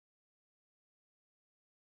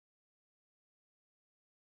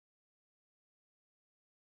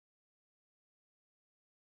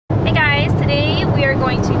we are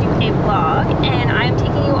going to do a vlog, and I'm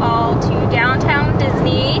taking you all to downtown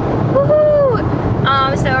Disney. Woohoo!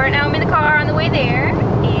 So right now I'm in the car on the way there,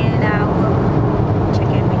 and we'll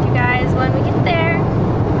check in with you guys when we get there.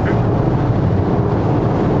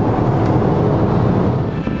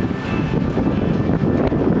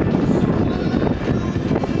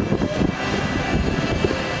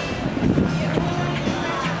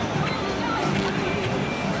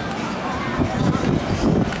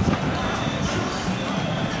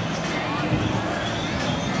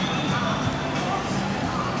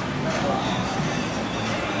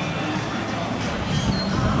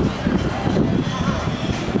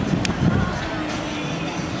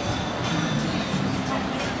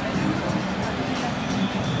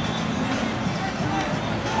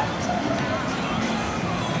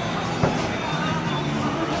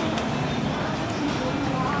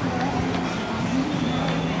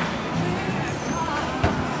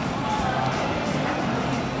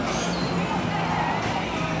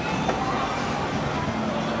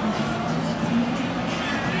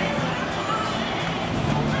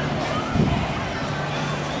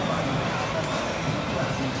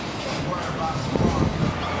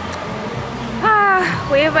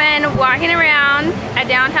 We've been walking around at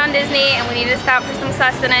downtown Disney, and we need to stop for some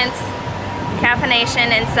sustenance,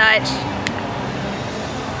 caffeination and such.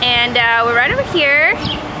 And we're right over here,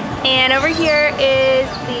 and over here is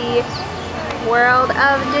the World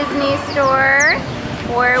of Disney store,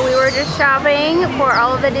 where we were just shopping for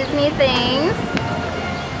all of the Disney things.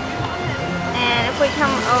 And if we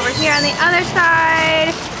come over here on the other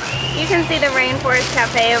side, you can see the Rainforest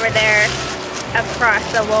Cafe over there across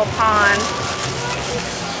the little pond.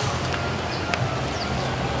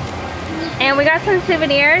 And we got some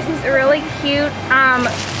souvenirs, these are really cute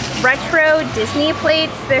retro Disney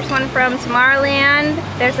plates. There's one from Tomorrowland,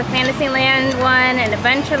 there's a Fantasyland one, an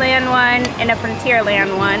Adventureland one, and a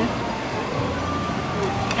Frontierland one.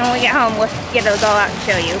 And when we get home, we'll get those all out and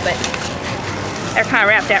show you, but they're kind of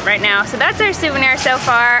wrapped up right now. So that's our souvenir so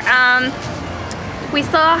far. We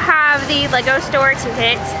still have the Lego store to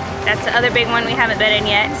hit. That's the other big one we haven't been in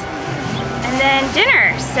yet. And then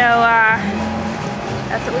dinner, so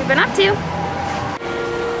that's what we've been up to.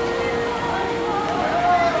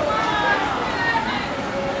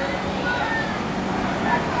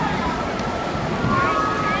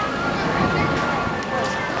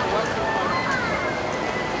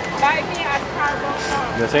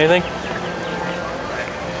 You gonna say anything?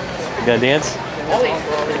 You gonna dance?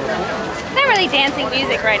 Not really dancing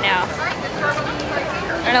music right now.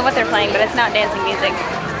 I don't know what they're playing, but it's not dancing music.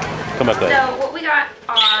 Come up there. So what we got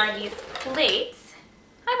are these plates.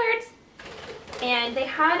 Hi, birds. And they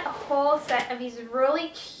had a whole set of these really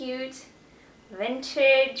cute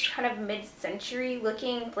vintage, kind of mid-century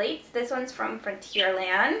looking plates. This one's from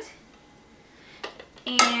Frontierland.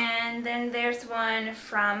 And then there's one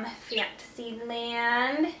from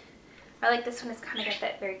Fantasyland. I like this one, it's kind of got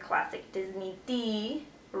that very classic Disney D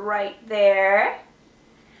right there.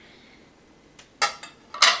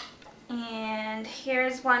 And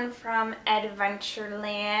here's one from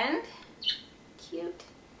Adventureland. Cute.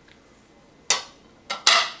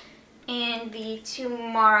 And the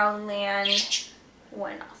Tomorrowland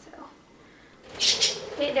one also.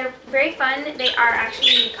 Okay, they're very fun. They are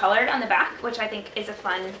actually colored on the back, which I think is a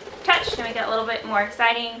fun touch to make it a little bit more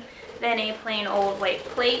exciting than a plain old white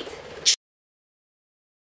plate.